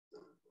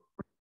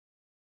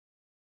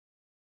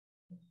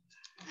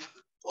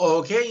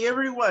Okay,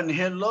 everyone,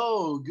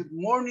 hello, good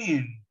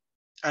morning.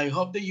 I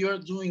hope that you're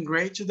doing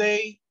great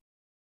today.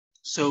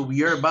 So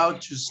we are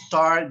about to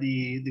start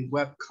the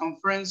web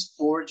conference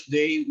for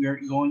today. We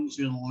are going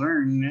to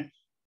learn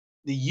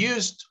the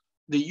use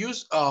the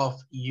use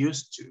of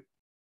used to.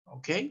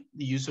 Okay,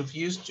 the use of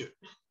used to.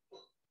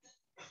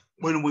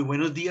 Bueno, muy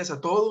buenos días a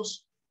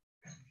todos.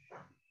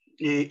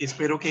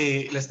 Espero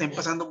que la estén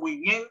pasando muy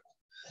bien,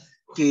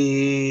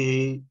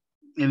 que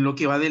en lo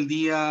que va del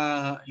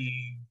día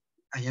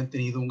hayan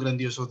tenido un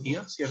grandioso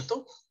día,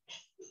 ¿cierto?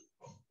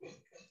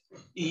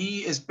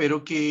 Y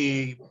espero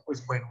que,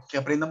 pues bueno, que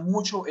aprendan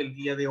mucho el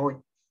día de hoy.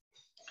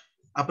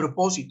 A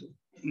propósito,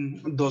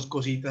 dos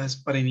cositas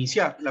para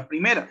iniciar. La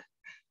primera,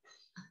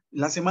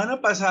 la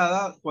semana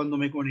pasada, cuando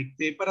me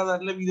conecté para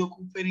dar la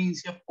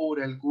videoconferencia,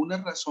 por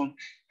alguna razón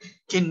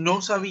que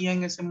no sabía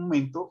en ese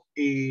momento,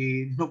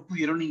 no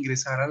pudieron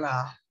ingresar a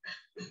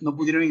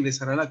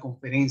la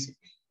conferencia.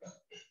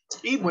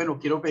 Y bueno,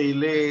 quiero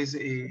pedirles,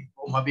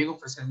 o más bien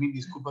ofrecer mis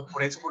disculpas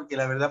por eso, porque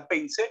la verdad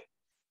pensé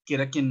que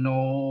era que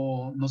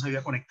no se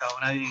había conectado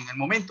nadie en el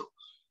momento.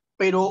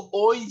 Pero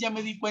hoy ya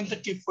me di cuenta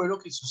que fue lo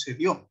que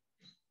sucedió.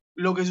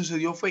 Lo que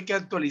sucedió fue que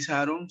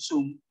actualizaron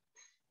Zoom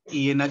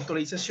y en la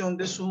actualización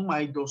de Zoom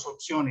hay dos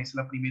opciones.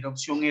 La primera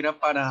opción era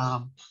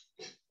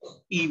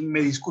y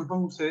me disculpan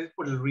ustedes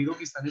por el ruido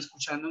que están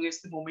escuchando en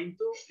este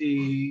momento,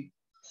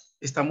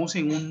 estamos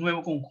en un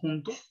nuevo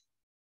conjunto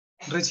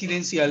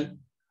residencial.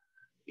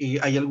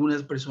 Hay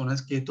algunas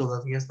personas que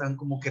todavía están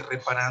como que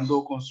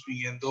reparando,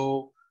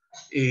 construyendo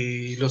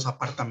los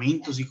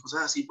apartamentos y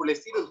cosas así por el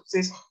estilo.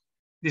 Entonces,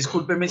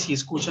 discúlpeme si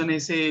escuchan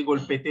ese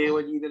golpeteo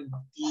allí del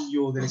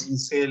martillo, del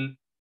cincel,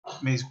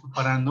 me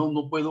disculparán,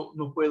 no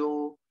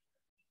puedo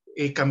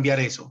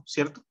cambiar eso,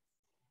 ¿cierto?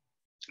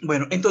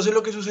 Bueno, entonces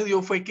lo que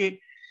sucedió fue que,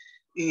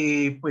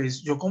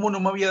 pues yo como no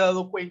me había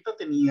dado cuenta,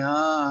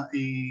 tenía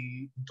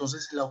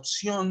entonces la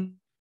opción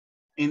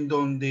en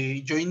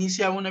donde yo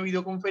iniciaba una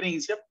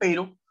videoconferencia,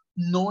 pero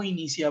no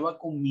iniciaba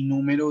con mi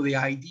número de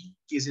ID,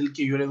 que es el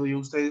que yo le doy a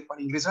ustedes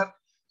para ingresar.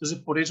 Entonces,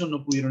 por eso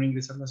no pudieron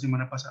ingresar la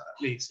semana pasada.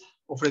 Les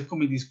ofrezco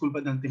mis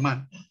disculpas de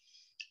antemano.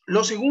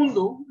 Lo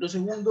segundo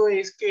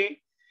es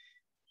que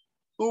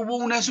hubo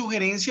una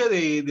sugerencia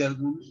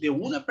de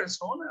una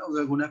persona o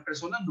de algunas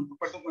personas, no me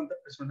acuerdo cuántas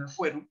personas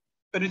fueron,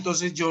 pero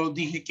entonces yo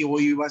dije que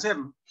hoy iba a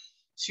hacerlo.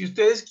 Si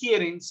ustedes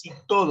quieren, si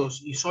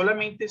todos y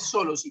solamente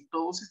solo si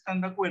todos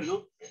están de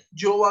acuerdo,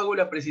 yo hago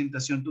la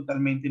presentación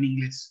totalmente en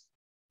inglés.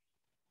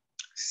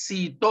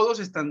 Si todos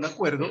están de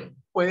acuerdo,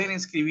 pueden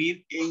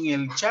escribir en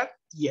el chat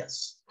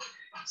yes.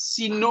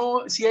 Si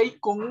no, si hay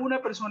con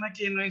una persona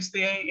que no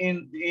esté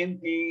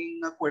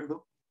en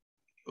acuerdo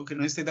o que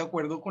no esté de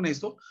acuerdo con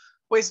esto,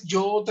 pues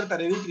yo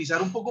trataré de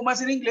utilizar un poco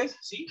más el inglés,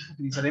 ¿sí?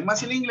 Utilizaré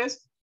más el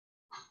inglés,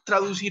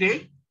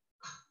 traduciré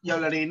y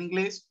hablaré en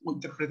inglés o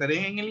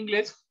interpretaré en el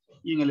inglés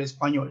y en el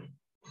español.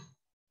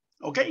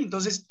 ¿Ok?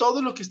 Entonces,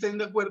 todos los que estén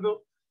de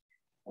acuerdo,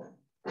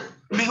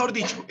 mejor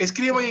dicho,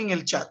 escriban en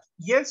el chat,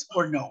 yes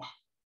or no.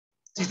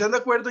 Si están de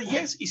acuerdo,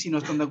 yes, y si no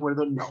están de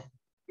acuerdo, no.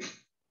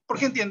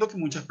 Porque entiendo que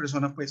muchas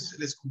personas, pues,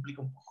 les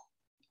complica un poco.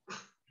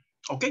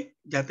 ¿Ok?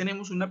 Ya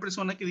tenemos una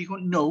persona que dijo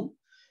no.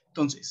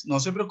 Entonces, no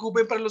se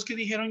preocupen para los que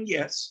dijeron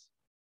yes.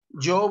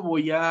 Yo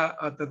voy a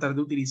tratar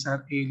de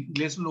utilizar el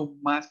inglés lo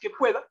más que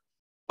pueda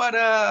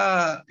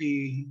para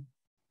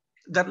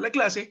dar la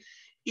clase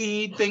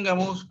y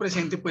tengamos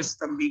presente pues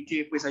también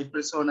que pues hay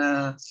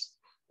personas,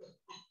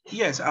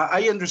 yes,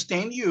 I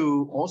understand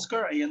you,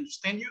 Oscar, I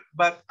understand you,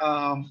 but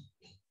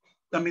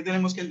también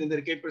tenemos que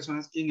entender que hay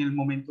personas que en el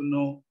momento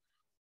no,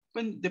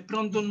 pues, de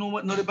pronto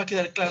no les va a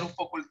quedar claro un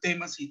poco el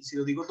tema si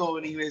lo digo todo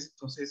en inglés,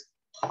 entonces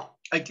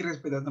hay que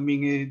respetar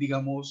también,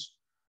 digamos,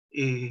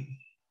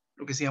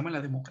 lo que se llama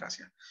la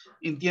democracia.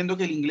 Entiendo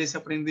que el inglés se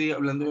aprende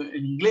hablando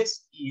en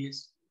inglés y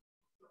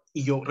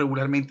yo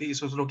regularmente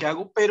eso es lo que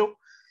hago, pero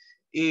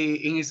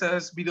en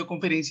esas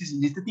videoconferencias,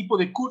 en este tipo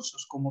de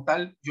cursos como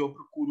tal, yo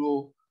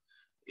procuro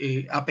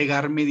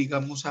apegarme,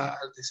 digamos,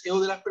 al deseo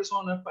de las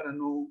personas para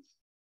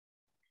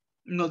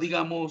no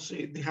digamos,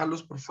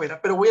 dejarlos por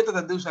fuera, pero voy a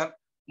tratar de usar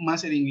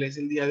más el inglés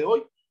el día de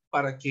hoy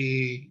para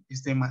que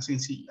esté más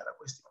sencilla la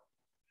cuestión,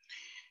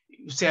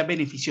 sea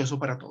beneficioso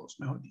para todos,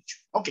 mejor dicho.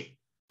 Ok,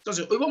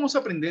 entonces hoy vamos a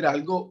aprender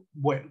algo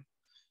bueno,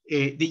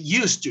 de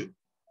used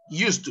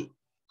to,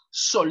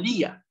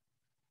 solía.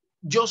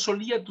 Yo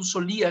solía, tú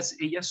solías,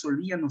 ella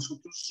solía,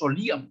 nosotros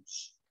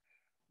solíamos.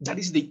 That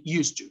is the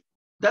used to.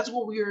 That's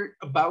what we're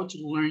about to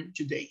learn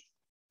today.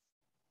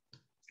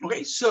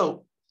 Okay,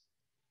 so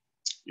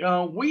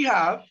we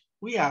have,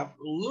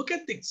 look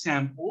at the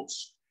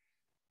examples.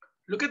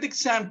 Look at the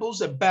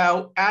examples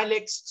about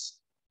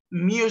Alex's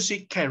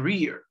music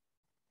career.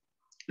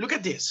 Look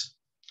at this.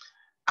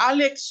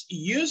 Alex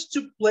used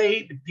to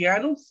play the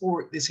piano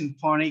for the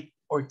symphonic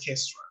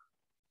orchestra.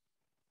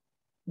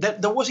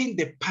 That was in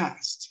the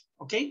past,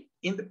 okay?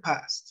 In the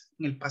past,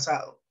 en el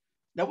pasado.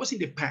 That was in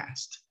the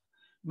past.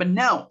 But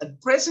now,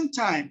 at present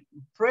time,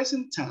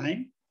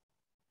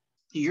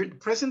 here, the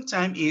present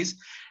time is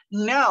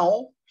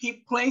now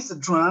he plays the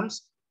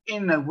drums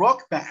in a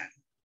rock band.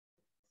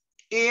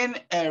 in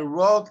a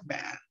rock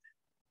band.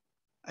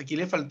 Aquí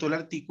le faltó el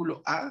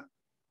artículo a,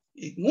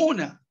 en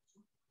una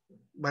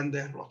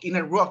banda de rock, in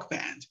a rock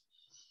band.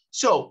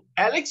 So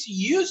Alex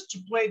used to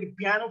play the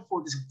piano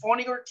for the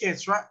symphonic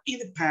orchestra in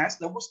the past,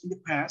 that was in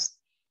the past,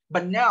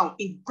 but now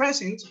in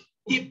present,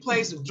 he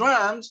plays the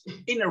drums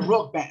in a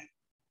rock band.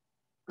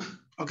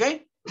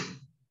 Okay,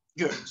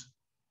 good.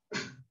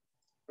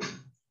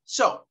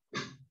 So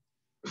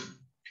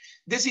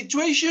the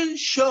situation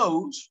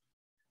shows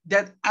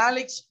that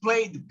Alex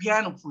played the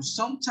piano for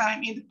some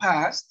time in the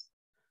past,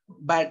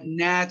 but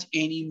not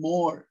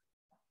anymore.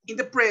 In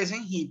the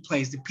present, he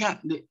plays the piano,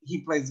 he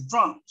plays the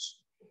drums.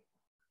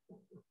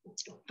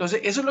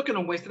 Entonces, eso es lo que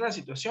nos muestra la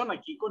situación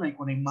aquí con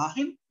la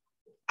imagen.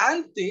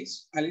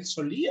 Antes, Alex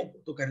solía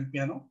tocar el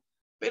piano,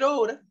 pero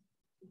ahora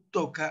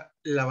toca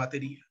la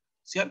batería,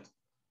 ¿cierto?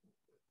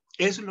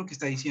 Eso es lo que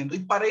está diciendo. Y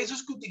para eso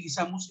es que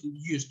utilizamos el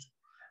used to,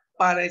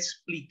 para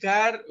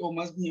explicar, o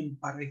más bien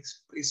para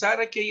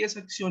expresar aquellas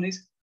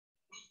acciones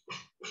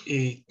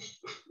que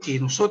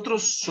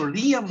nosotros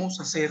solíamos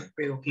hacer,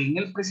 pero que en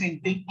el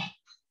presente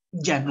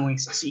ya no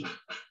es así.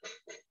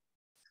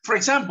 For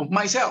example,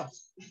 myself,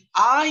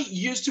 I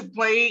used to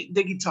play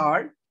the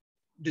guitar,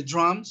 the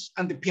drums,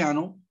 and the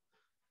piano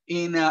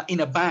in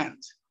a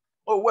band.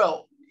 Oh,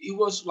 well, it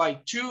was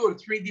like 2 or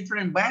 3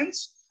 different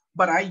bands,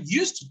 but I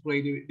used to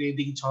play the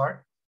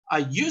guitar, I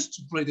used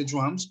to play the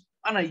drums,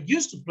 and I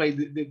used to play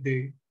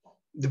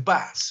the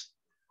bass.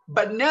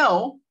 But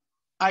now,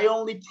 I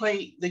only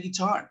play the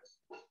guitar.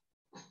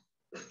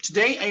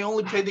 Today, I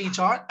only play the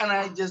guitar, and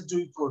I just do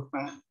it for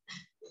fun.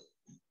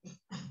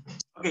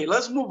 Okay,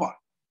 let's move on.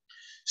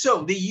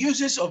 So, the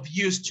uses of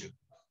used to.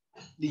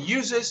 The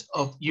uses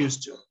of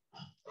used to.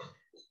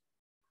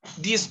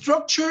 The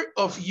structure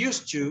of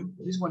used to,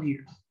 this one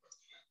here.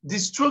 The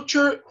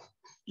structure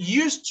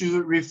used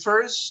to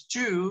refers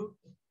to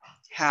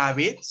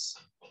habits,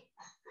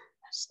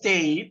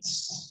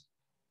 states,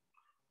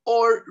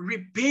 or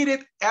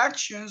repeated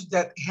actions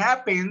that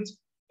happened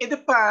in the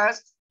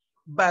past,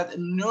 but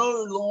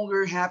no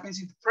longer happens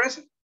in the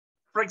present.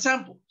 For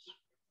example,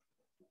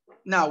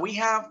 now we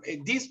have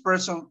this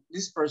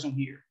person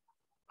here,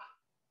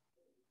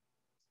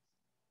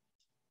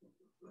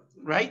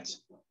 right?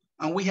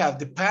 And we have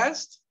the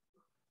past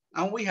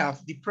and we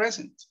have the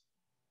present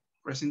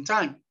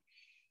time.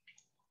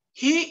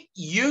 He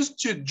used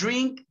to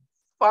drink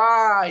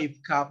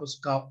 5 cups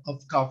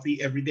of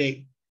coffee every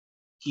day.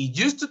 He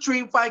used to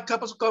drink 5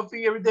 cups of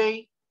coffee every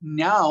day.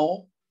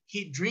 Now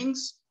he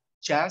drinks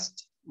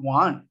just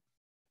 1.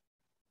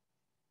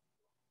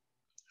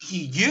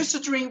 He used to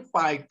drink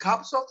 5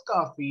 cups of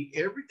coffee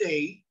every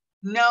day.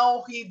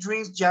 Now he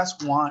drinks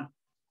just 1.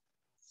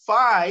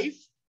 5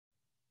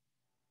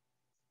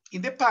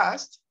 in the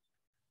past,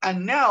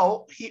 and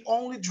now he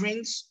only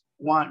drinks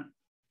 1.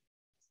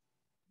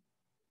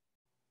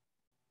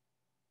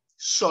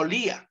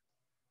 Solía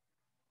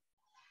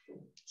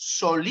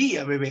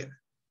beber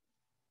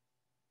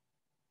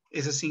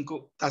esas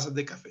 5 tazas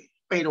de café,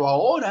 pero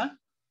ahora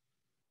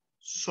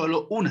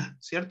solo una,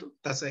 ¿cierto?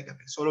 Taza de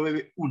café, solo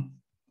bebe 1.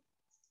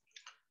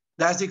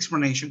 That's the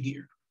explanation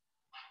here.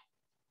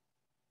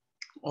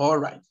 All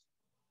right.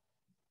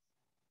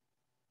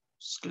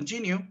 Let's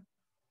continue.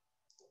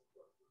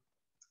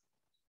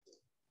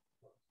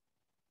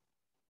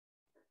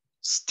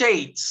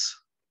 States.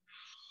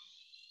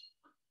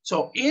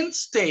 So in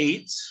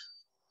states,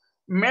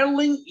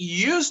 Marilyn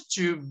used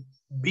to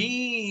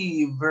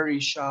be very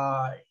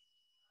shy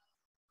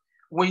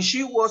when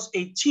she was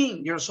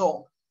 18 years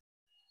old.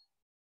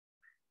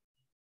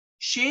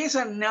 She is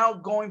an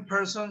outgoing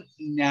person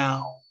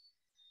now.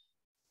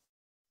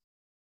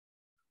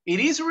 It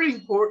is really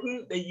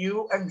important that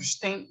you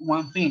understand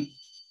one thing.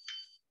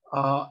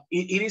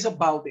 It is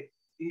about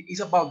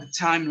the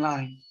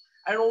timeline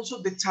and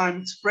also the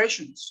time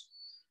expressions.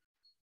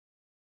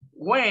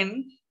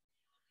 When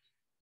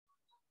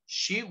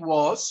she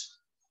was,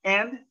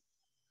 and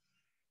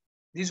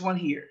this one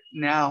here,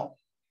 now.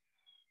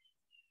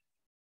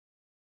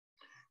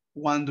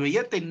 Cuando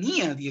ella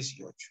tenía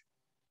 18.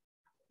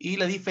 Y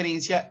la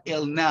diferencia,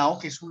 el now,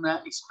 que es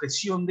una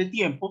expresión de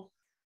tiempo,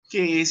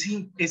 que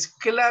es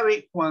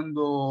clave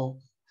cuando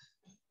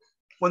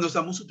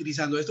estamos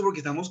utilizando esto, porque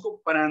estamos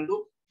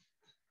comparando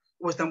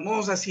o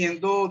estamos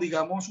haciendo,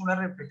 digamos, una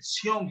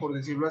reflexión, por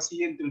decirlo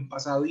así, entre el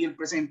pasado y el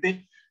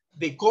presente,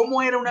 de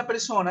cómo era una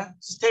persona,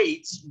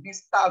 states, un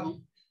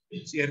estado,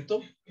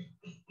 ¿cierto?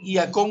 Y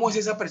a cómo es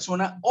esa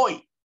persona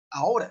hoy,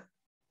 ahora.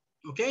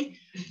 Okay?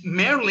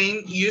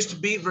 Marilyn used to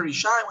be very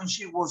shy when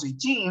she was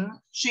 18.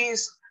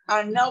 She's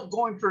an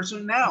outgoing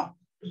person now.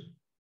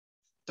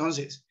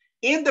 Entonces,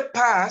 in the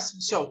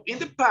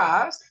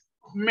past,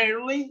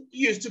 Marilyn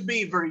used to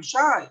be very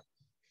shy.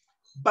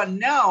 But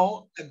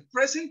now, at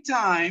present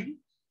time,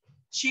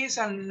 she is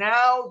an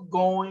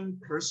outgoing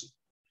person.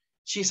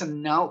 She's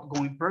an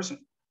outgoing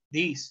person.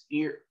 This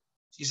here,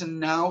 she's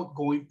an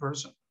outgoing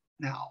person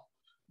now.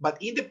 But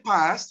in the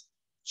past,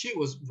 she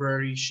was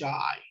very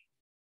shy.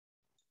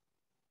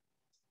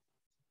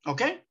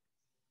 Okay?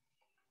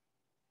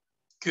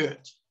 Good.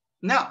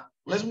 Now,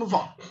 Let's move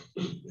on.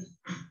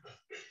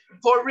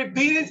 For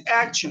repeated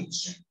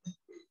actions,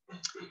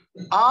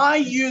 I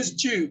used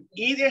to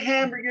eat a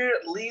hamburger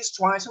at least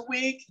twice a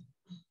week.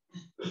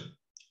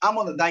 I'm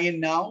on a diet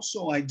now,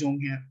 so I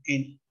don't have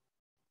any.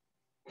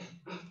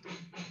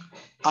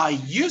 I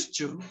used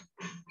to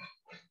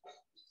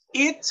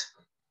eat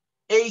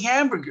a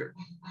hamburger.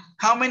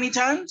 How many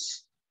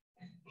times?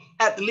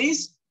 At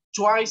least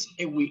twice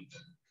a week.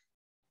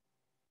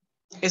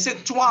 Ese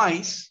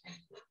twice,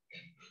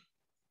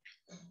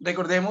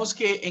 recordemos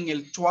que en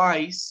el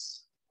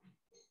twice,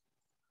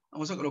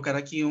 vamos a colocar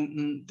aquí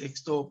un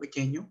texto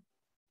pequeño.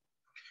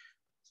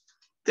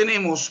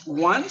 Tenemos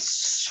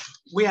once,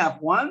 we have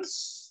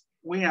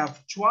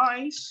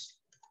twice,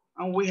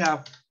 and we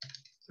have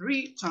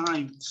 3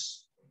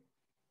 times.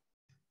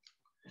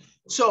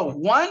 So,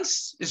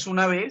 once es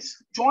una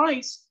vez,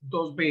 twice,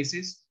 2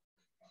 veces,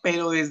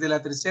 pero desde la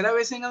tercera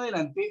vez en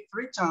adelante,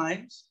 3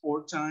 times,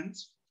 4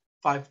 times,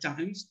 5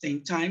 times,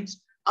 10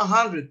 times,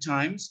 100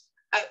 times,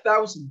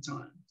 1,000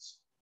 times.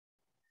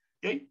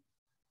 ¿Ok?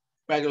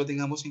 Para que lo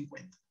tengamos en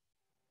cuenta.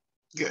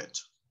 Good.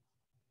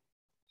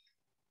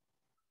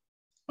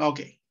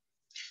 Okay.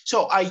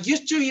 So, I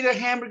used to eat a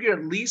hamburger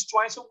at least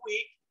twice a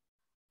week.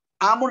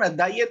 I'm on a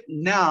diet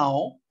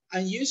now.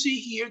 And you see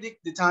here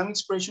the time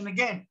expression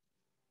again.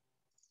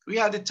 We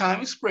have the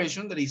time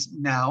expression that is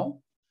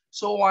now.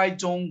 So, I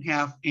don't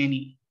have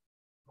any.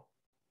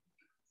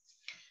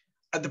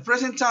 At the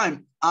present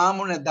time, I'm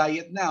on a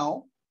diet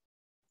now.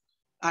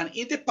 And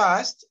in the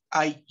past,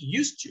 I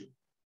used to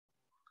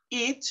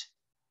eat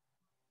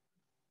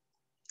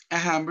a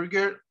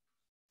hamburger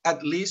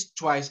at least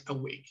twice a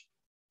week.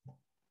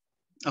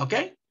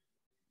 Okay?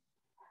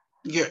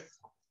 Good.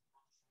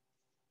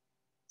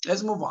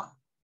 Let's move on.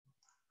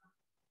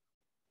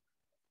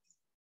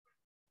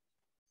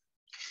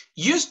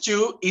 Used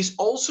to is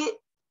also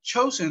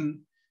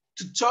chosen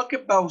to talk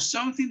about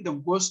something that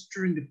was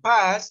true in the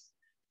past,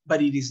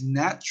 but it is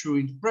not true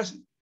in the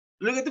present.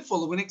 Look at the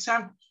following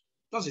examples.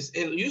 Entonces,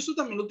 el used to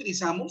también lo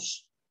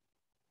utilizamos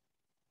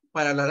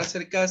para hablar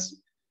acerca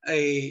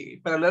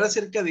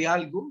de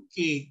algo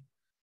que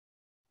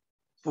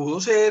pudo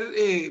ser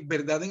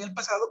verdad en el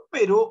pasado,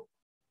 pero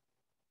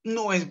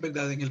no es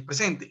verdad en el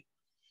presente.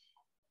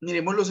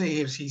 Miremos los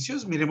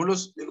ejercicios,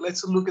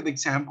 let's look at the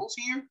examples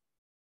here.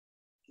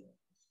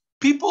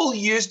 People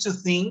used to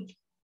think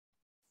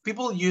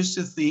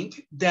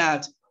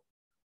that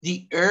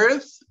the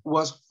earth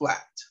was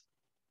flat.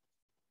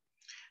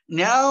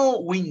 Now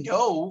we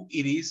know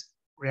it is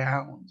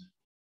round.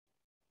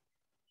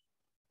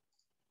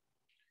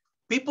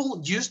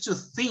 People used to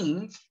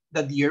think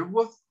that the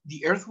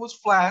earth was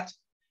flat.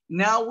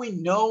 Now we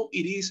know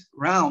it is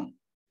round.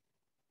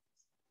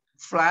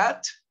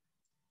 Flat.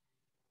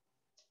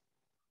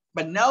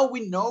 But now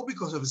we know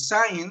because of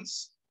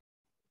science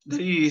that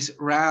it is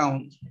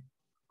round.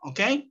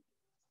 Okay?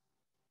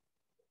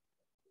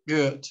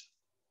 Good.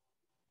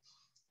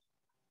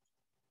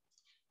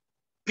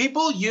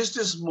 People used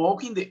to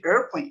smoke in the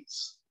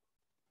airplanes.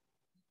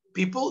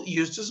 People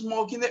used to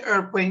smoke in the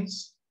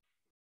airplanes.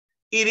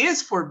 It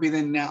is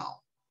forbidden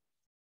now.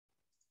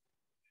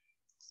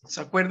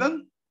 ¿Se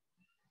acuerdan?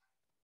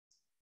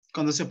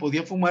 Cuando se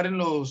podía fumar en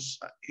los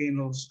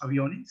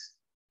aviones,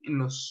 en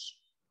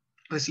los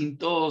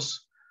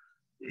recintos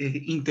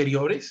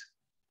interiores,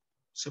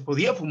 se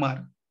podía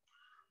fumar.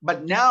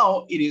 But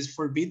now it is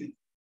forbidden.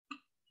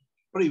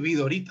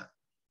 Prohibido ahorita.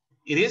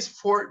 It is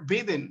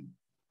forbidden.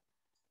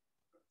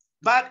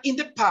 But in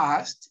the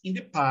past,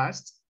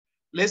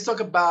 let's talk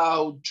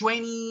about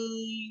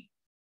 20,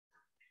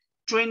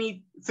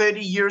 30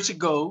 years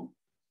ago,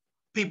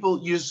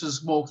 people used to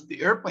smoke in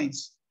the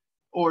airplanes,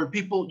 or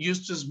people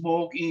used to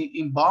smoke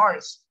in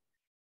bars.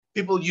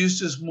 People used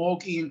to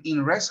smoke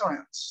in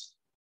restaurants.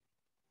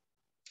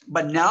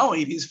 But now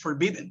it is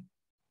forbidden.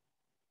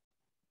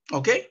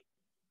 Okay?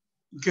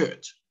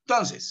 Good.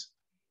 Entonces,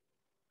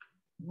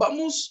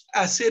 vamos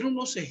a hacer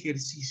unos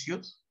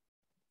ejercicios.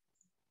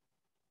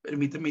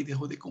 Permíteme,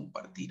 dejo de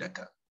compartir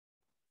acá.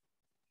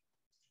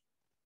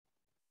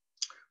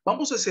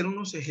 Vamos a hacer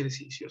unos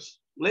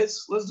ejercicios.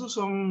 Let's do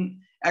some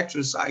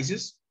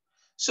exercises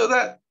so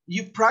that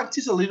you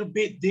practice a little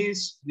bit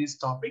this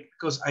topic,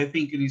 because I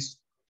think it is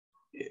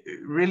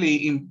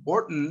really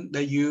important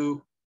that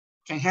you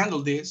can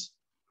handle this.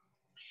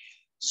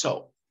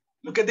 So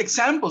look at the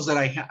examples that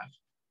I have.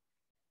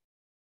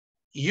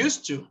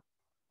 Used to.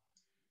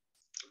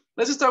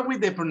 Let's start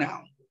with the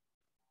pronoun.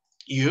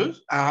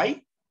 Use,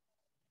 I.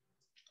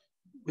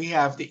 We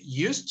have the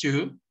used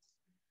to.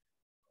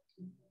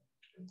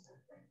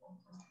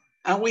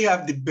 And we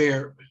have the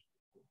verb,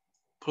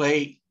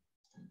 play.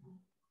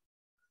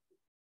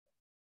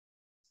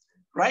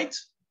 Right?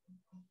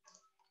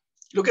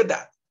 Look at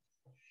that.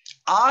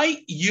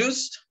 I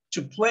used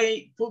to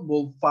play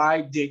football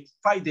 5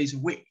 days a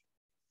week.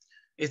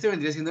 Este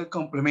vendría siendo el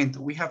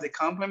complemento. We have the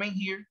complement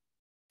here.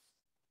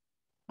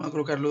 Vamos a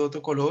colocarlo de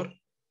otro color.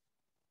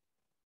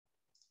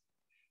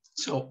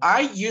 So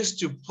I used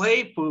to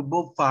play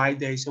football 5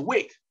 days a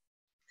week.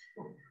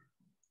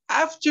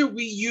 After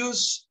we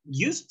use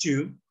used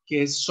to,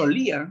 que es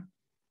solía,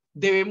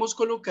 debemos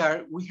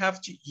colocar, we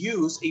have to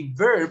use a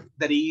verb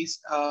that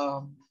is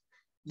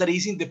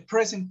in the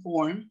present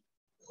form,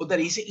 or that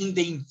is in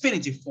the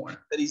infinitive form,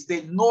 that is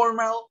the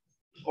normal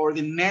or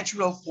the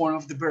natural form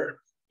of the verb.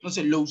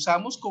 Entonces lo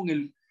usamos con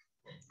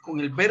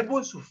el verbo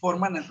en su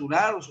forma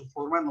natural o su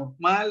forma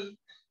normal,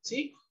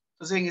 ¿sí?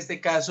 Entonces en este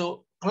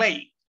caso,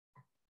 play.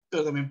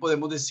 Pero también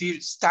podemos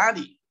decir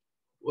study.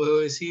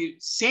 Puedo decir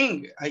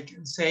sing. I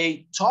can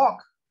say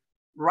talk,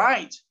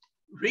 write,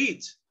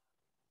 read,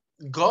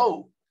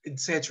 go,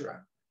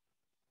 etc.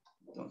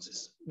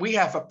 Entonces, we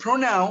have a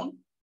pronoun.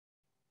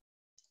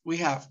 We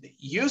have the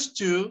used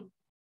to.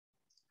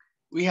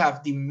 We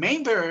have the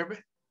main verb.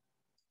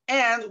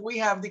 And we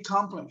have the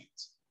complement.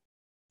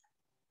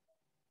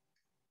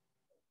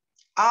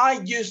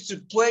 I used to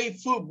play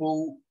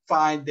football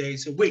 5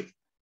 days a week.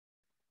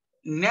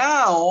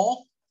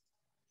 Now,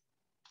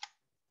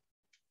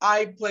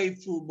 I play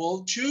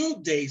football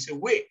 2 days a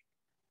week.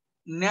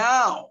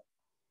 Now.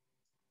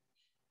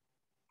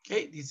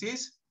 Okay, this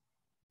is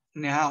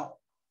now.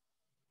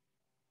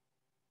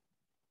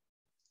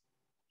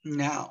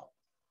 Now.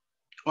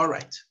 All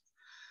right.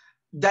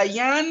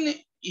 Diane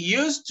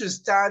used to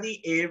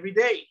study every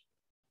day.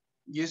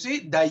 You see,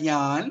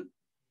 Diane,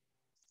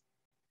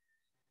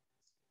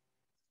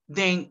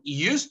 then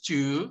used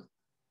to,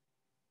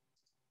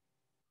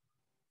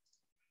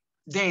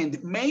 then the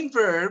main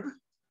verb,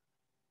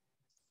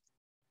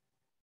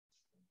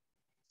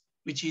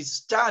 which is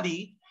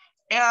study,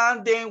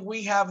 and then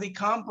we have the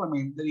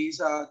complement, that is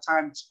a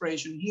time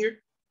expression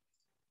here.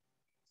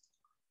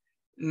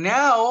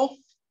 Now,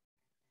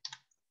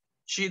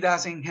 she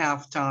doesn't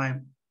have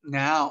time.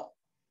 Now,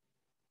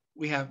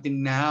 we have the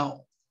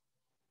now.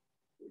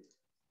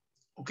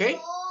 Okay?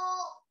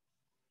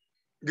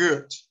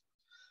 Good.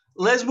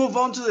 Let's move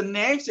on to the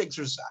next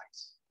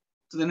exercise,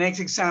 to the next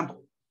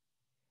example.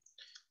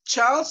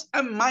 Charles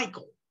and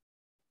Michael.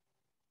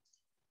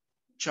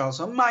 Charles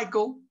and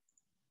Michael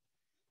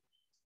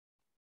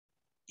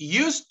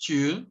used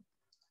to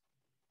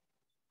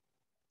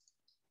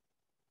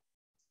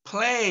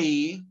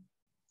play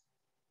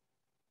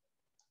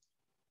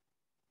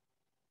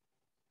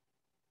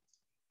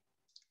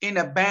in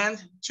a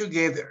band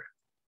together.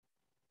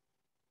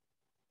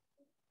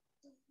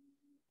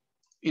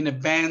 In a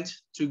band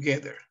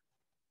together.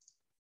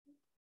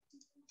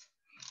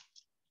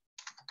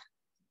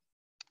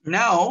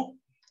 Now,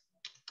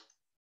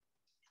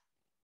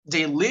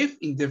 they live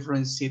in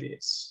different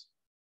cities.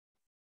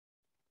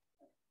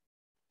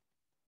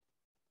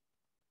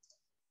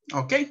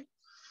 Ok.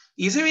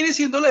 Y ese viene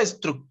siendo la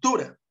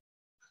estructura.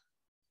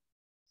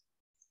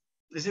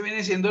 Ese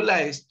viene siendo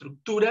la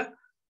estructura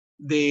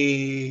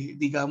de,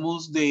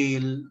 digamos,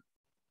 del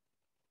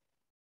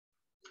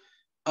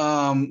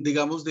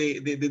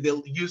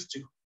used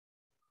to.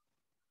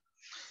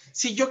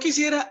 Si yo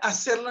quisiera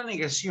hacer la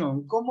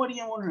negación, ¿cómo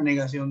haríamos la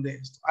negación de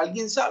esto?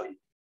 ¿Alguien sabe?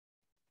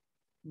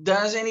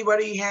 Does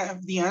anybody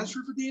have the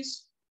answer for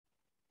this?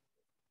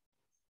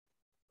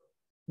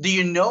 Do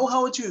you know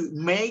how to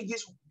make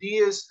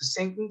these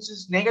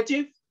sentences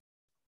negative?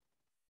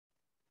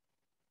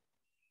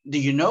 Do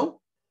you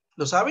know?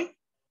 ¿Lo sabe?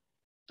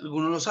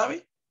 ¿Alguno lo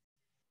sabe?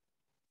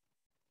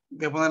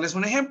 Voy a ponerles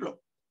un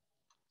ejemplo.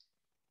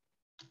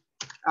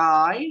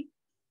 I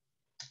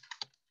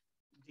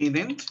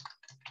didn't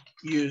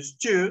used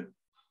to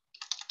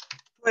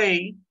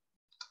play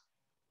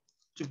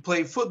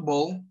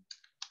football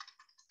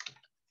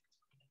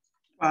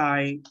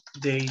 5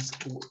 days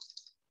a week.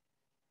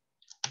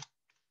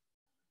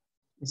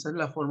 Esa es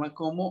la forma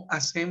como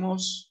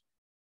hacemos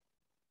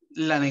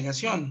la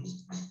negación.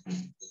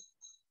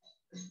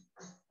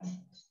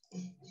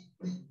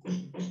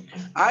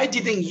 I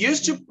didn't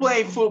used to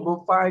play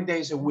football 5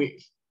 days a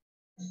week.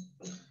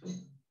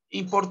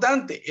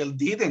 Importante, el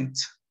didn't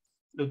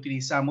lo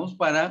utilizamos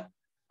para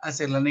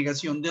hacer la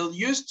negación del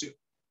used to.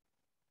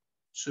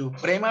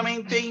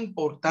 Supremamente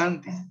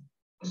importante.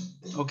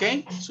 ¿Ok?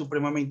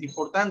 Supremamente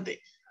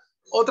importante.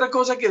 Otra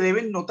cosa que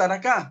deben notar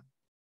acá.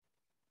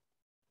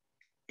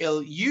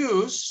 El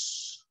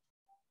use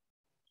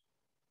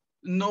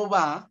no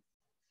va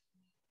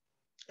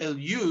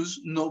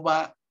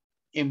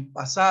en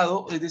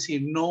pasado, es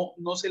decir, no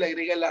se le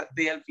agrega la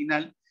D al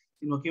final,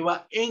 sino que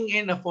va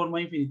en la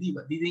forma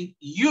infinitiva. Didn't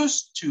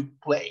used to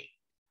play.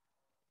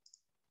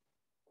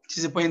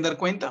 Si se pueden dar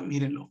cuenta,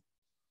 mírenlo.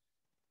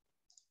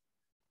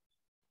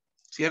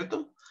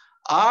 ¿Cierto?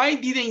 I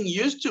didn't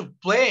used to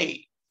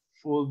play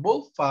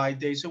football 5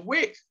 days a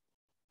week.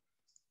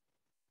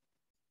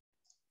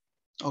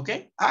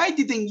 Okay? I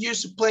didn't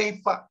used to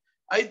play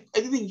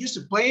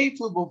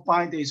football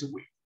 5 days a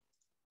week.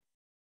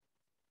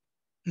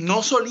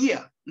 No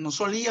solía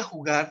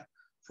jugar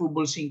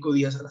fútbol 5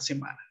 días a la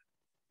semana.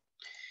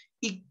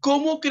 ¿Y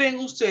cómo creen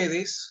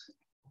ustedes?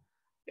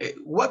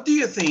 What do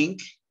you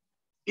think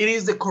it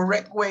is the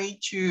correct way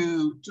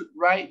to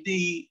write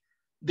the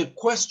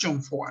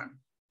question form?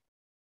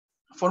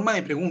 Forma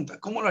de pregunta.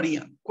 ¿Cómo lo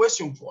harían?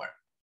 Question form.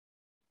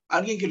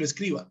 Alguien que lo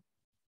escriba.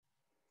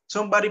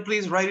 Somebody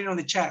please write it on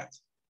the chat.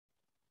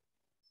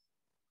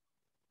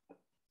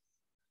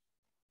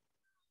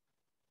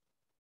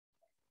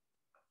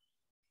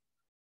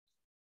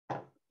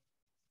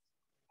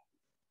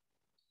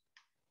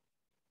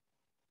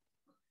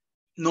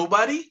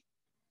 Nobody.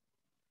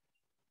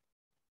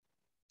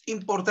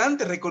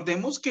 Importante,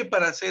 recordemos que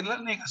para hacer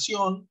la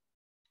negación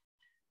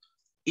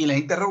y la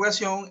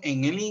interrogación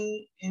en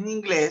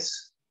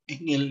inglés,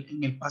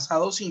 en el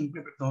pasado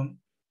simple,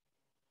 perdón.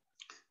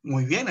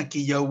 Muy bien,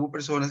 aquí ya hubo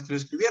personas que lo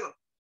escribieron.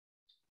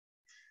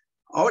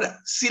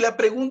 Ahora, si la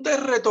pregunta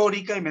es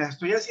retórica y me la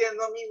estoy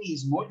haciendo a mí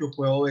mismo, yo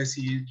puedo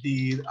decir,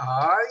 did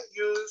I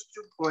used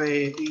to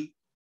play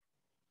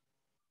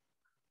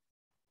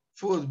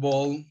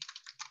football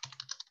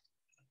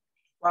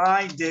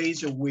 5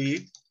 days a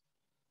week?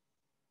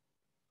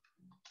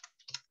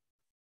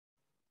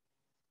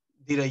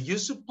 Did I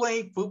used to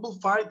play football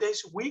 5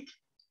 days a week?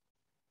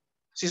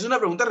 Si es una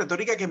pregunta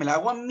retórica que me la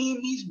hago a mí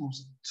mismo,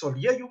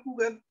 ¿solía yo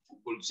jugar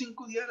fútbol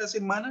 5 días a la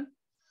semana?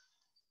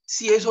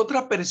 Si es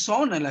otra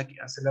persona la que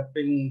hace la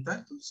pregunta,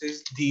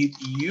 entonces, did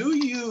you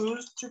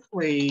used to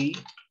play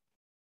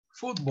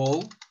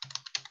football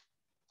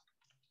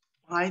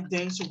 5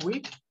 days a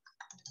week?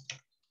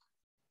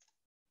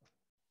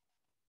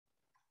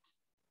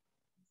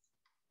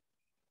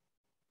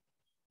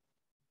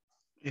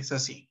 Es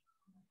así.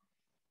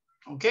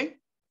 ¿Ok?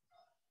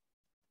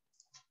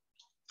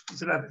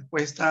 Entonces la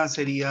respuesta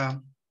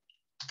sería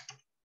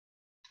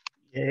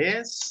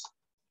yes,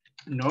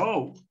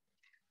 no.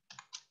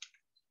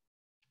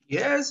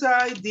 Yes,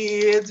 I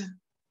did.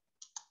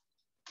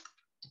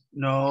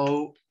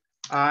 No,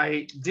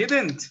 I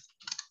didn't.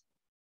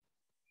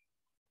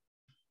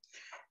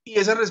 Y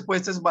esa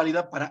respuesta es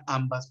válida para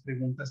ambas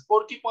preguntas,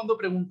 porque cuando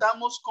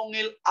preguntamos con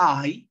el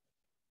I,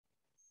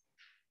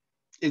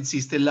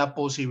 existe la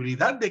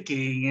posibilidad de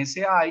que en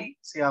ese I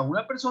sea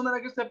una persona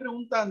la que esté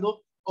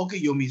preguntando o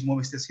que yo mismo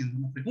me esté haciendo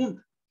una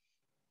pregunta.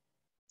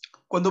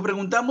 Cuando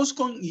preguntamos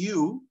con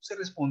you, se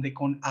responde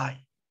con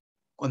I.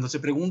 Cuando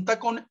se pregunta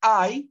con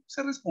I,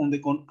 se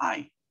responde con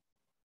I.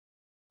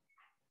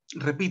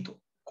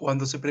 Repito,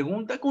 cuando se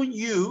pregunta con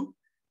you,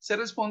 se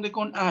responde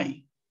con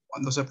I.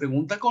 Cuando se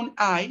pregunta con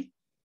I,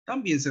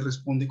 también se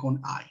responde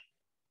con I.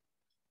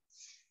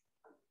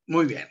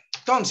 Muy bien.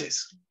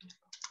 Entonces,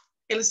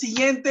 el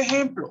siguiente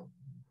ejemplo.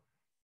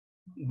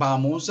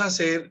 Vamos a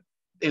hacer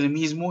el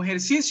mismo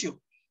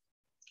ejercicio,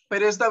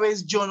 pero esta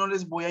vez yo no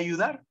les voy a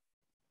ayudar.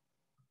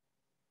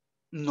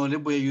 No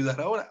les voy a ayudar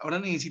ahora. Ahora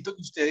necesito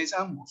que ustedes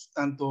ambos,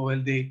 tanto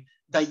el de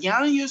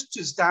Diane used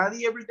to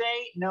study every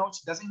day, now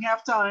she doesn't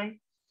have time.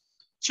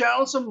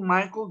 Charles and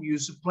Michael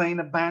used to play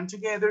in a band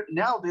together,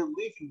 now they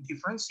live in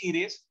different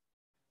cities.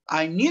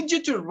 I need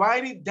you to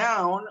write it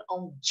down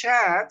on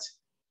chat,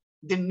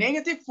 the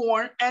negative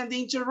form and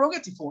the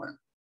interrogative form.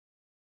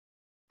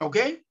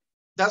 Okay?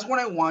 That's what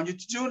I want you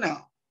to do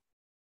now.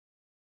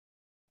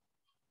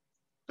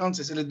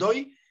 Entonces, les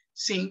doy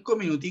 5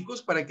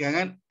 minuticos para que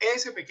hagan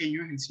ese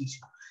pequeño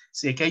ejercicio.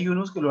 Sé que hay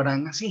unos que lo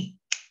harán así,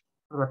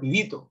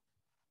 rapidito.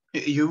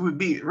 You will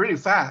be really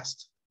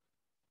fast.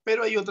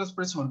 Pero hay otras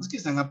personas que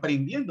están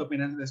aprendiendo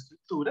apenas la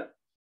estructura.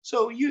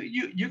 So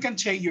you can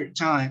take your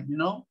time, you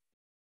know.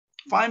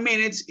 5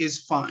 minutes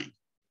is fine.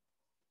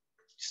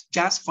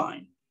 Just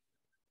fine.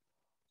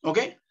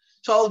 Okay?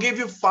 So I'll give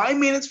you 5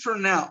 minutes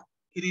from now.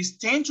 It is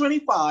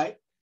 10:25.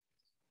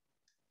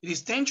 It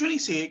is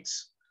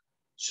 10:26.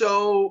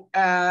 So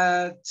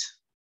at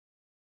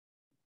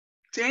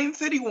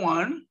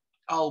 10:31,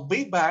 I'll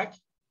be back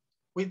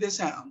with the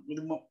sound,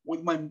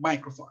 with my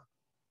microphone.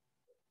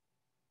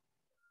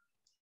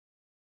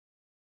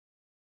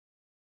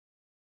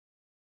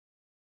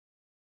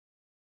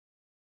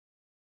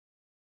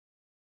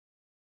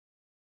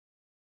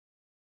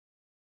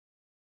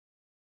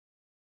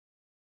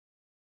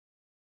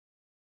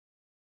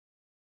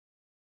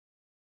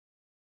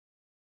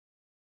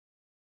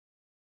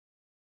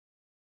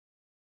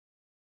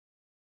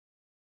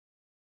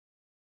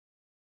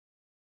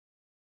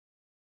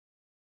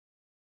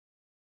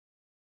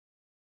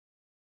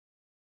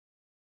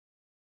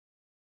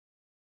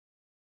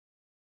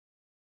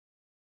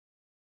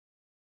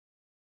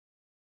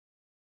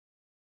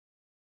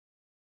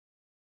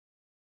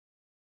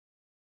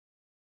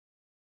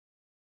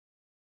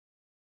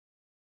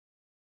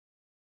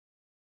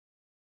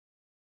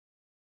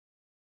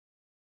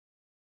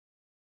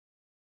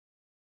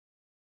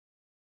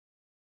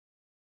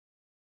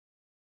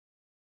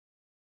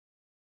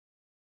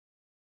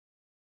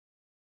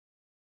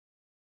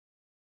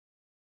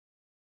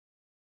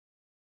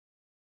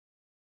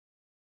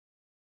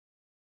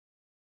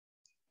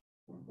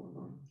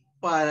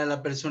 Para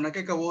la persona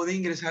que acabó de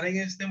ingresar en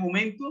este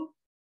momento,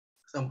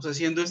 estamos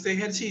haciendo este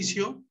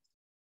ejercicio,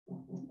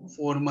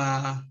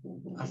 forma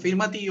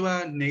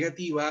afirmativa,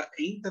 negativa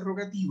e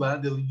interrogativa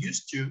del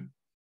used to,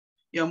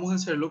 y vamos a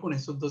hacerlo con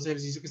estos dos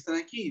ejercicios que están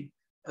aquí,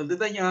 el de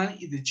Diane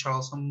y de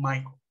Charles and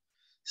Michael.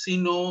 Si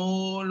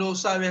no lo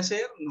sabe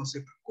hacer, no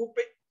se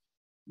preocupe,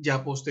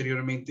 ya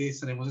posteriormente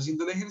estaremos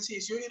haciendo el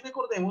ejercicio y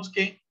recordemos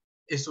que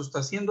esto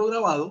está siendo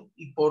grabado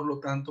y por lo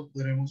tanto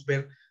podremos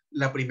ver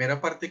la primera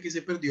parte que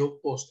se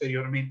perdió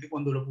posteriormente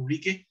cuando lo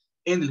publique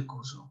en el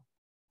curso.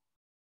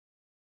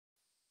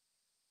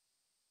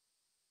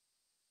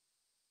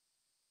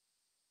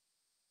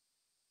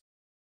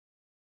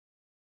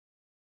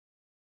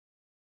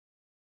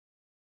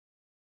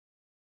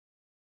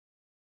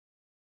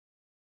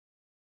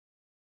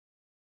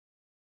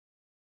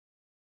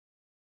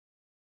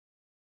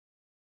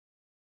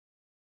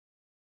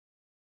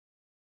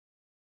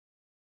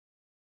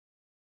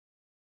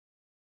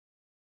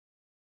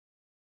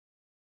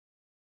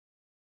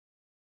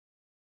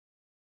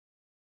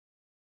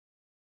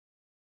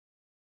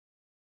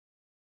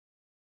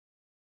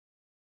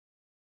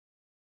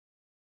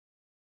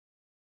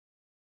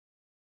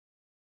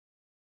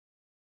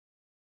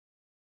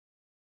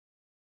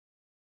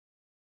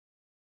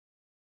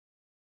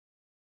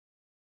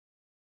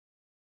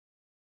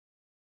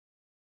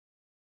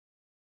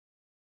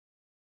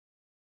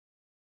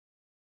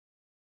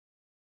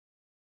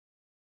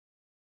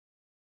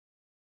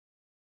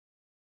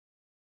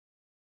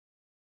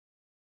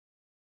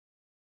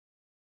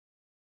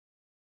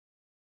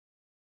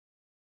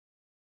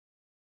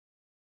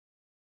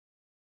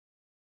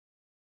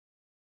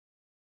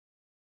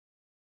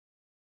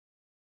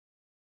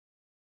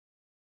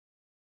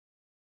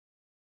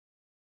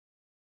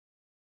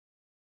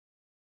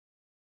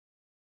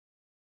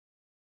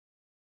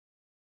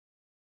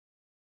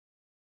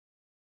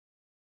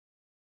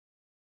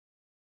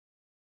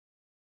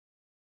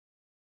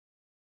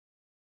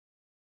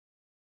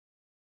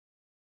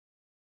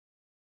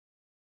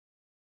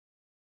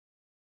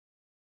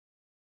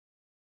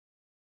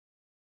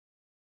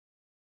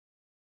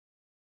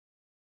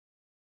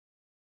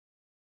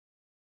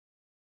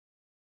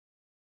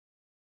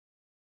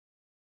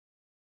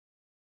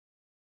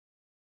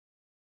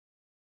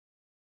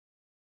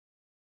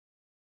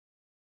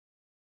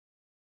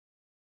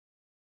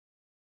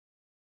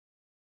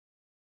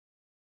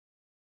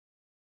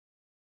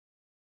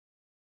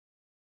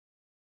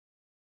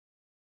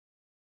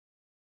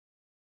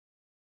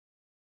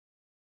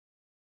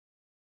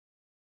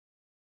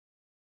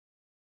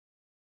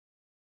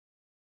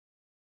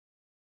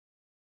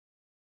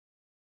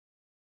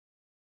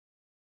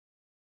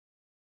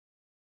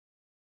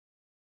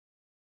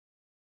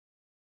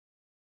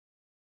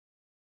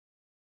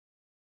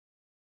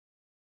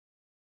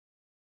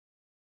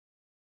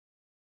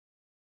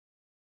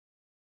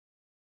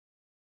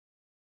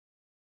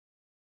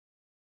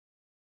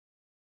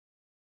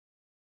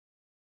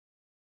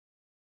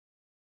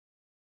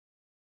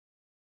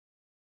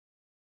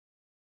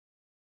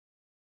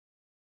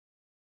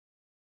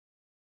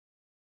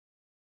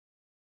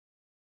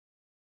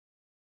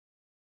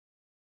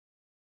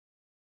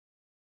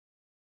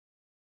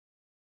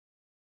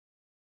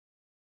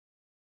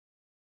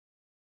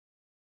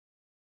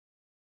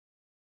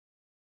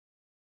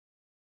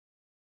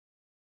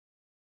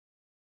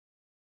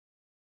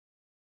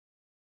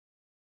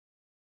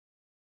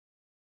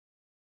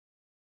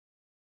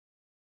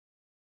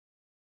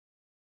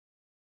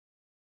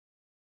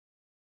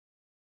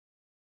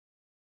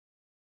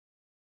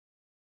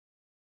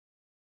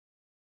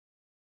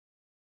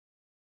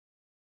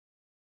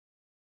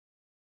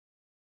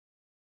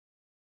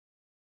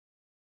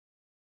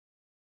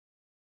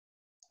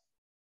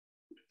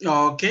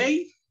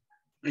 Okay.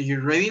 Are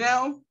you ready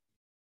now?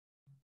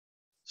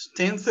 It's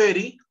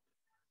 10:30.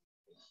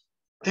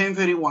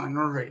 10:31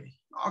 already.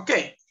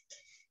 Okay.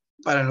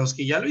 Para los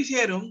que ya lo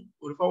hicieron,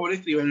 por favor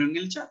escríbanlo en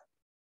el chat.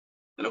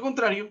 De lo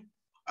contrario,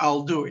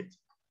 I'll do it.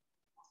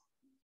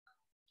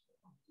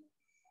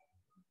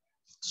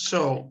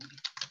 So,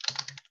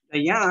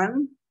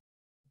 Diane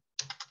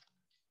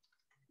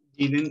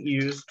didn't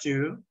used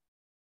to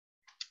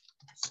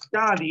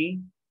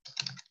study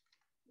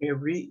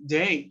every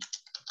day.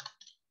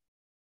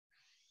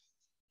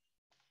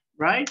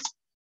 Right?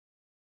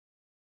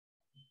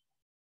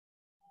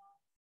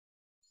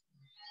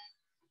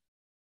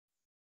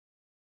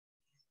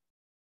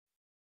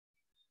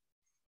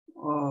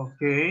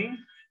 Okay.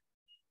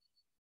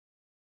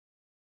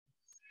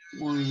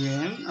 Muy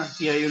bien.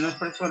 Aquí hay unas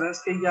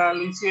personas que ya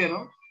lo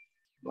hicieron.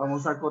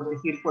 Vamos a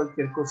corregir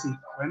cualquier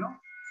cosita.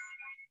 Bueno.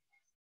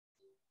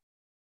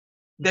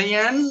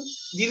 Diane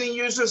didn't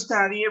used to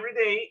study every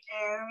day.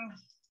 And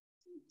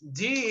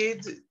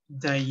did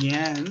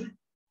Diane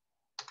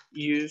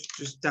used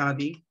to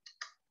study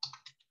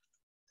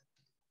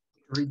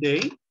every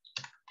day?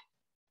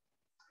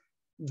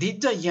 Did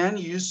Diane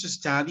used to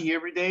study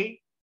every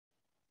day?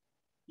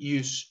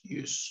 Use.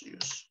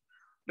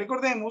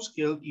 Recordemos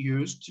que el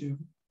used to,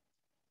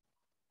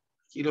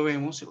 aquí lo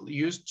vemos, el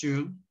used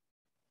to,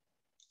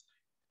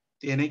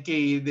 tiene que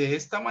ir de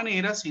esta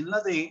manera sin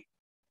la D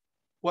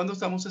cuando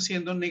estamos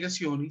haciendo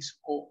negaciones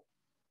o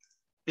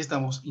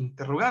estamos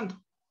interrogando.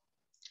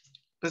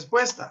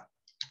 Respuesta.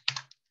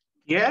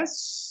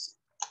 Yes.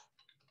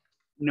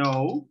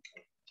 No.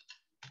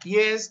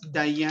 Yes,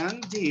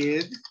 Diane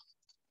did.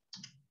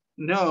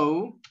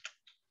 No,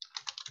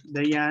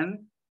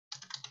 Diane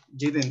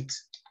didn't.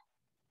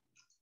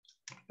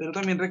 Pero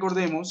también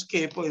recordemos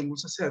que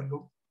podemos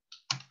hacerlo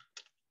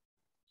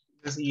de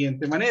la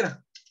siguiente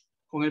manera.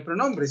 Con el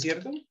pronombre,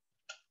 ¿cierto?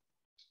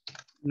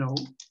 No.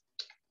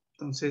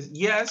 Entonces,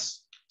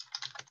 yes.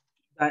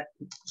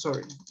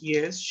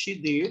 Yes, she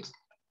did.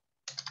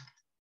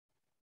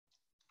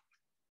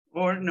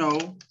 Or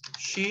no,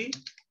 she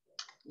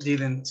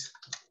didn't.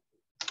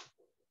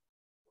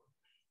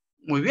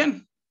 Muy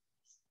bien.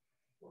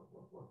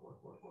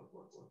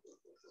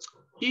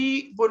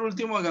 Y por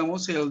último,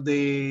 hagamos el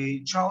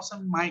de Charles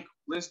and Michael.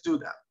 Let's do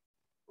that.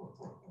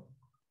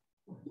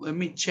 Let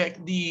me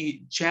check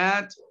the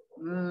chat.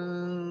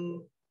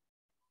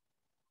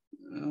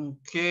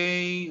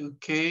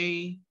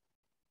 Okay.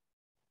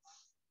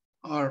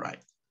 All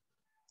right.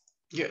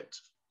 Good.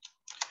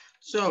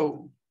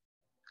 So,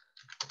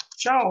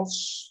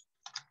 Charles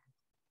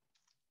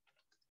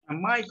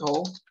and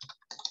Michael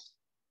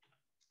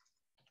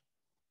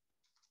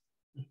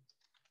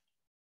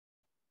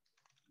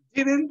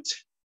didn't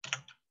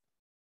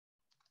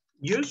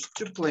used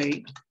to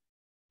play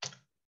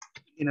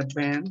in a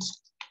band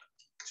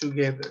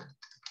together.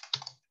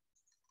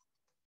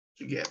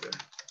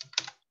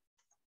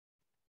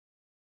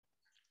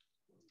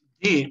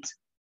 Did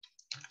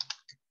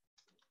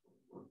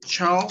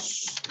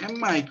Charles and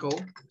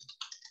Michael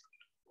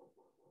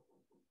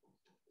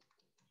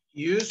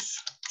used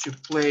to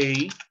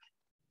play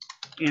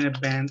in a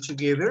band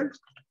together?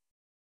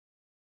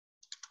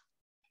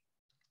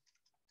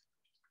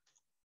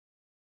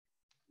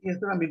 Y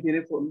esto también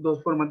tiene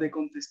dos formas de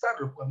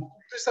contestarlo. Podemos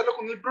contestarlo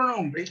con el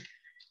pronombre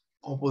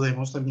o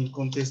podemos también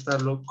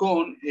contestarlo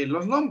con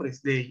los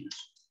nombres de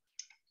ellos.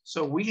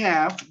 So we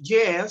have,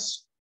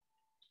 yes,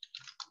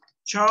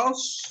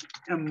 Charles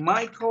and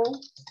Michael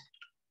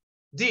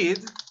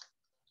did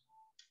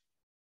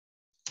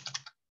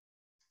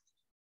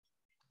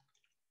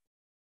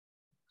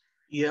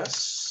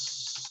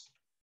yes,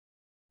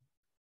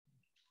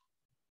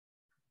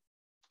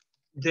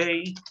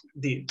 they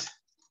did.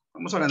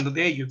 Estamos hablando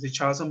de ellos, de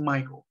Charles and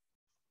Michael.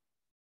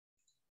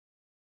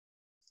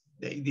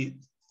 They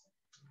did.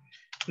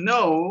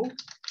 No,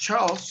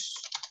 Charles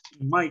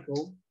and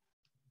Michael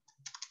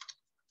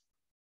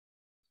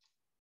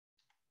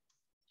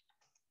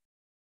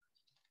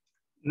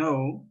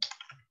no,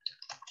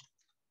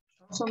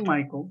 Charles and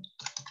Michael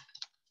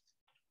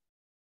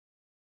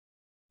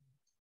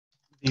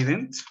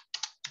didn't.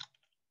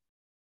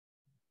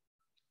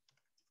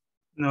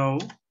 No,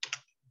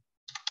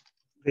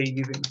 they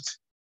didn't.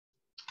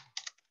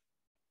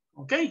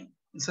 Ok,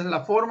 esa es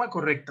la forma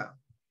correcta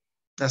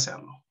de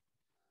hacerlo.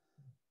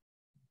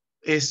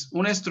 Es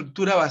una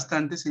estructura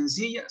bastante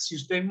sencilla. Si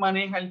usted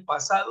maneja el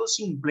pasado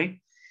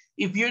simple,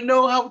 if you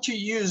know how to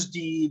use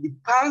the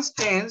past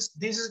tense,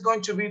 this is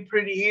going to be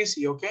pretty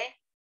easy, okay?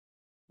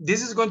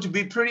 This is going to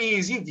be pretty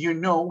easy if you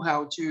know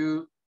how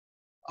to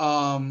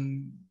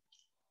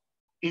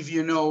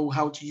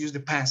use the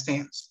past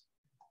tense.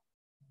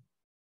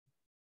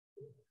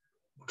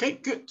 Okay,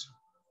 good.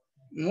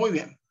 Muy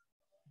bien.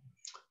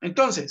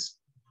 Entonces,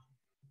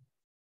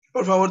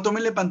 por favor,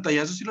 tómenle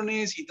pantallazo si lo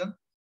necesitan.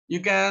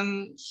 You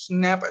can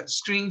snap a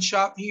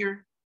screenshot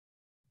here.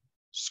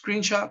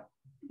 Screenshot.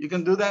 You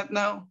can do that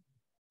now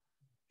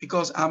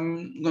because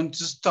I'm going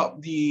to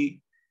stop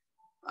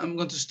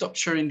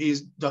sharing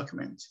this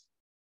document.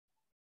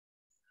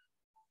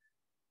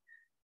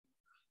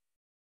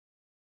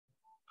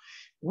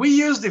 We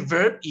use the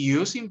verb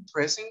use in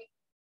present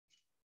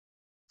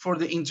for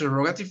the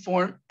interrogative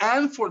form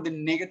and for the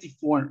negative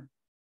form.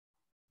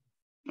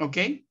 ¿Ok?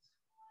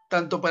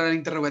 Tanto para la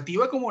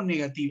interrogativa como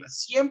negativa.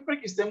 Siempre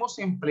que estemos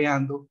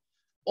empleando,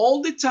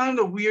 all the time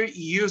that we are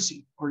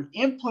using or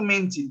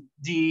implementing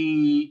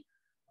the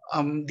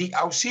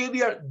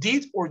auxiliary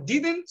did or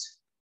didn't,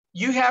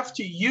 you have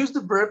to use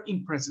the verb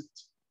in present.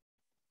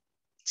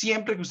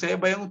 Siempre que ustedes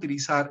vayan a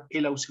utilizar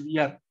el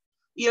auxiliar.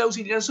 Y el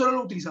auxiliar solo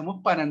lo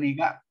utilizamos para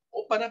negar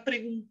o para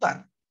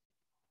preguntar.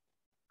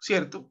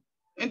 ¿Cierto?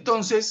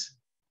 Entonces,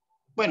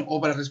 bueno,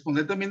 o para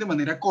responder también de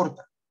manera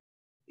corta.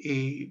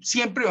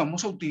 Siempre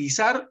vamos a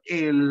utilizar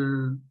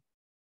el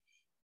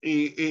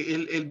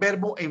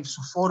verbo en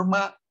su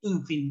forma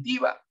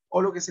infinitiva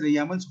o lo que se le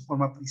llama en su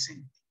forma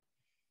presente.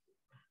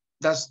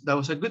 That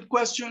was a good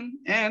question,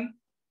 and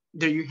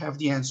there you have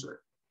the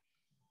answer.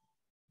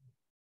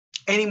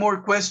 Any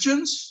more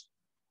questions?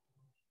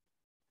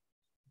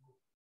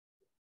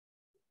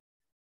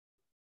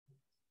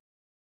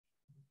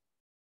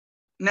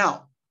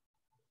 Now,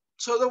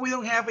 so that we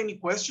don't have any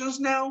questions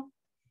now,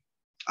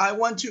 I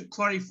want to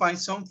clarify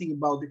something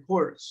about the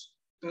course.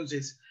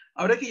 Entonces,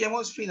 ahora que ya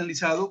hemos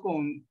finalizado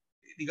con,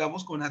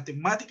 digamos, con la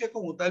temática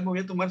como tal, me voy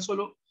a tomar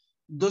solo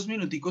 2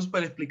 minuticos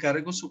para explicar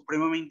algo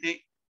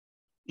supremamente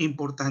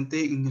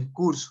importante en el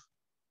curso.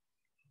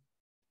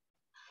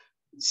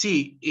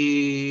 Sí,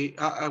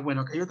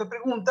 bueno, acá hay otra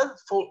pregunta.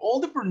 For all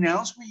the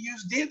pronouns we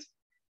use did?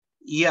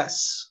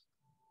 Yes.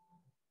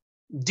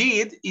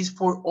 Did is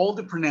for all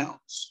the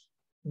pronouns.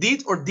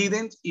 Did or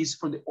didn't is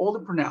for all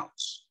the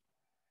pronouns.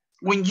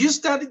 When you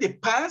study the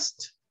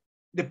past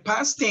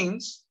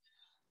tense,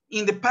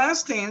 in the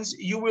past tense,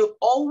 you will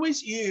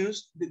always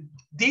use the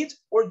did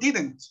or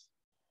didn't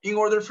in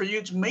order for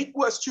you to make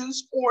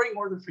questions or in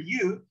order for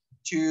you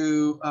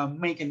to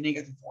make a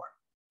negative form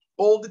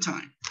all the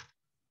time.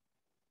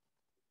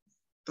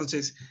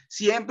 Entonces,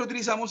 siempre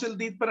utilizamos el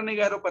did para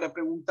negar o para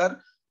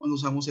preguntar cuando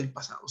usamos el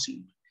pasado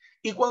simple.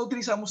 Y cuando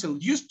utilizamos el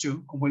used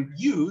to, como el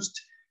used,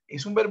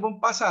 es un verbo en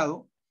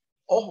pasado.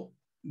 Ojo,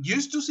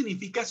 used to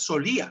significa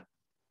solía.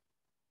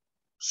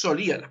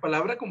 Solía, la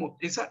palabra como,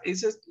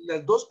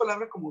 las dos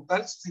palabras como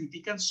tal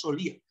significan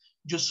solía.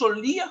 Yo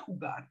solía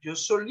jugar, yo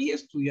solía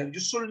estudiar, yo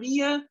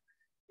solía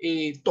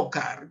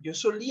tocar, yo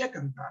solía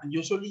cantar,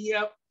 yo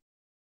solía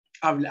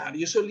hablar,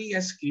 yo solía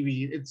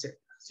escribir, etc.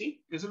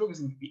 ¿Sí? Eso es lo que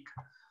significa.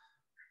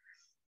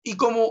 Y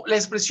como la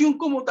expresión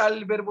como tal,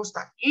 el verbo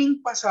está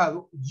en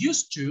pasado,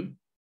 used to,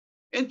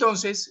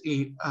 entonces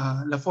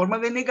la forma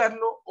de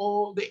negarlo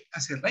o de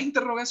hacer la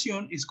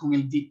interrogación es con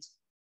el did.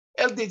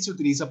 El did se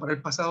utiliza para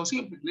el pasado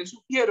simple. Les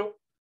sugiero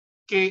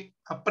que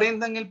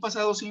aprendan el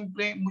pasado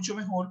simple mucho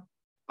mejor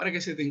para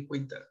que se den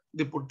cuenta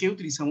de por qué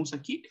utilizamos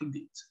aquí el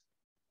did.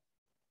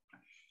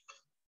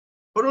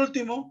 Por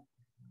último,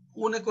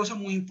 una cosa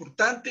muy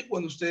importante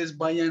cuando ustedes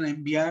vayan a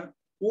enviar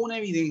una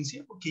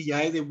evidencia, porque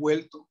ya he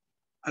devuelto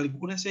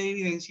algunas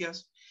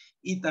evidencias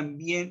y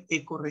también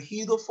he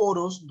corregido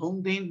foros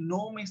donde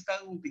no me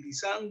están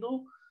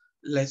utilizando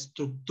la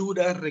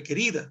estructura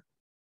requerida.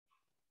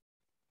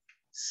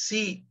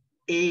 Si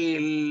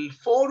el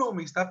foro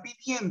me está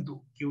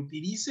pidiendo que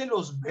utilice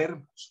los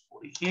verbos,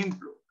 por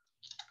ejemplo,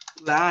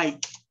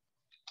 like,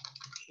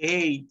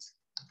 hate,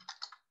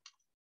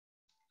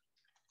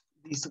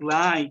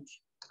 dislike,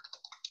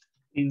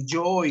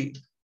 enjoy,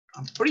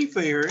 and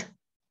prefer,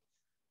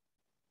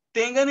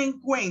 tengan en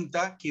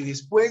cuenta que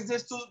después de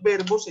estos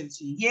verbos, el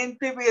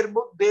siguiente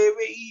verbo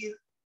debe ir,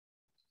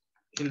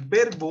 el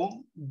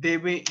verbo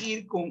debe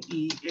ir con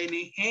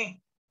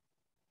ing.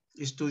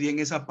 Estudien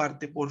esa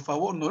parte, por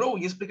favor. No lo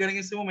voy a explicar en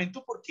este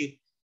momento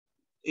porque,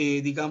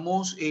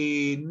 digamos,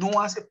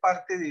 no hace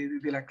parte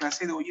de la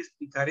clase de hoy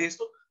explicar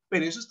esto,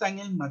 pero eso está en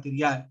el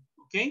material,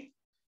 ¿ok?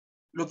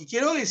 Lo que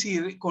quiero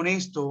decir con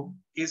esto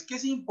es que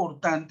es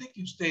importante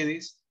que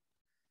ustedes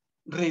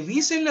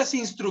revisen las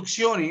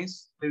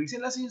instrucciones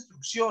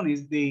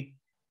de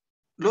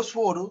los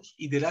foros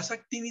y de las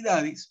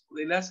actividades,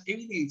 de las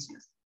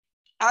evidencias,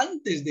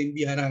 antes de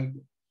enviar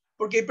algo.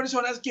 Porque hay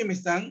personas que me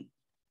están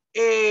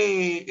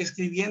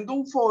escribiendo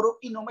un foro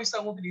y no me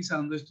están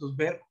utilizando estos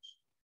verbos.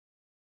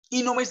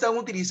 Y no me están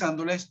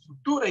utilizando la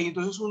estructura. Y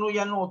entonces uno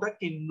ya nota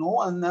que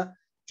no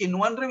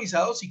han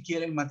revisado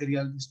siquiera el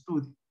material de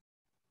estudio.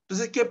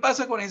 Entonces, ¿qué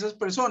pasa con esas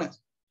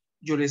personas?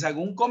 Yo les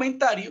hago un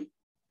comentario,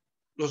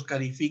 los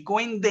califico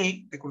en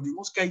D.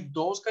 Recordemos que hay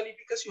 2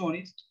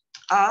 calificaciones,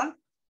 A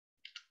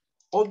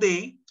o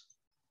D.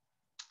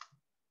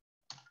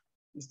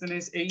 Este no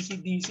es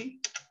AC/DC,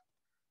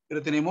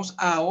 pero tenemos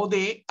A o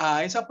D.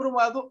 A es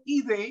aprobado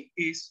y D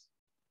es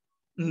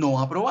no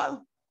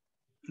aprobado.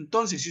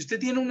 Entonces, si usted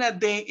tiene una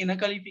D en la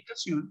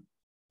calificación,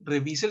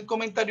 revise el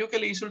comentario que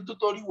le hizo el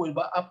tutor y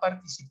vuelva a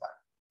participar.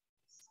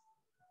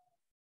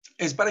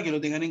 Es para que lo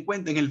tengan en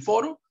cuenta. En el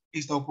foro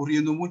está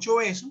ocurriendo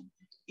mucho eso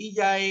y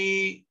ya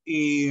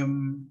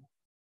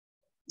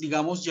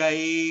digamos, ya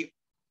he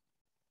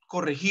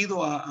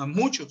corregido a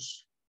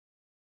muchos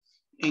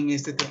en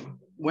este tema.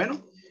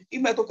 Bueno, y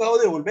me ha tocado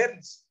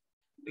devolverles.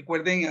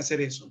 Recuerden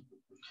hacer eso.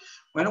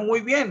 Bueno,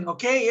 muy bien.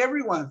 Okay,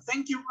 everyone.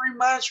 Thank you very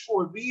much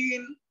for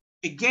being,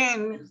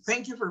 again,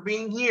 thank you for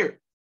being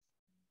here.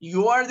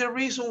 You are the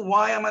reason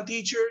why I'm a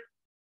teacher.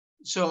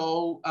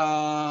 So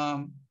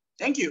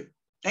thank you.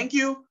 Thank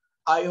you.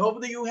 I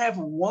hope that you have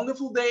a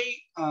wonderful day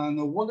and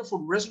a wonderful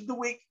rest of the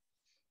week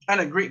and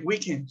a great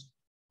weekend.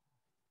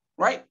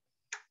 Right?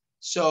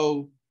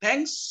 So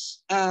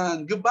thanks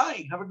and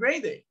goodbye. Have a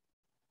great day.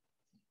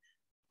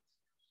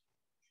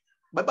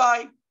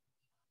 Bye-bye.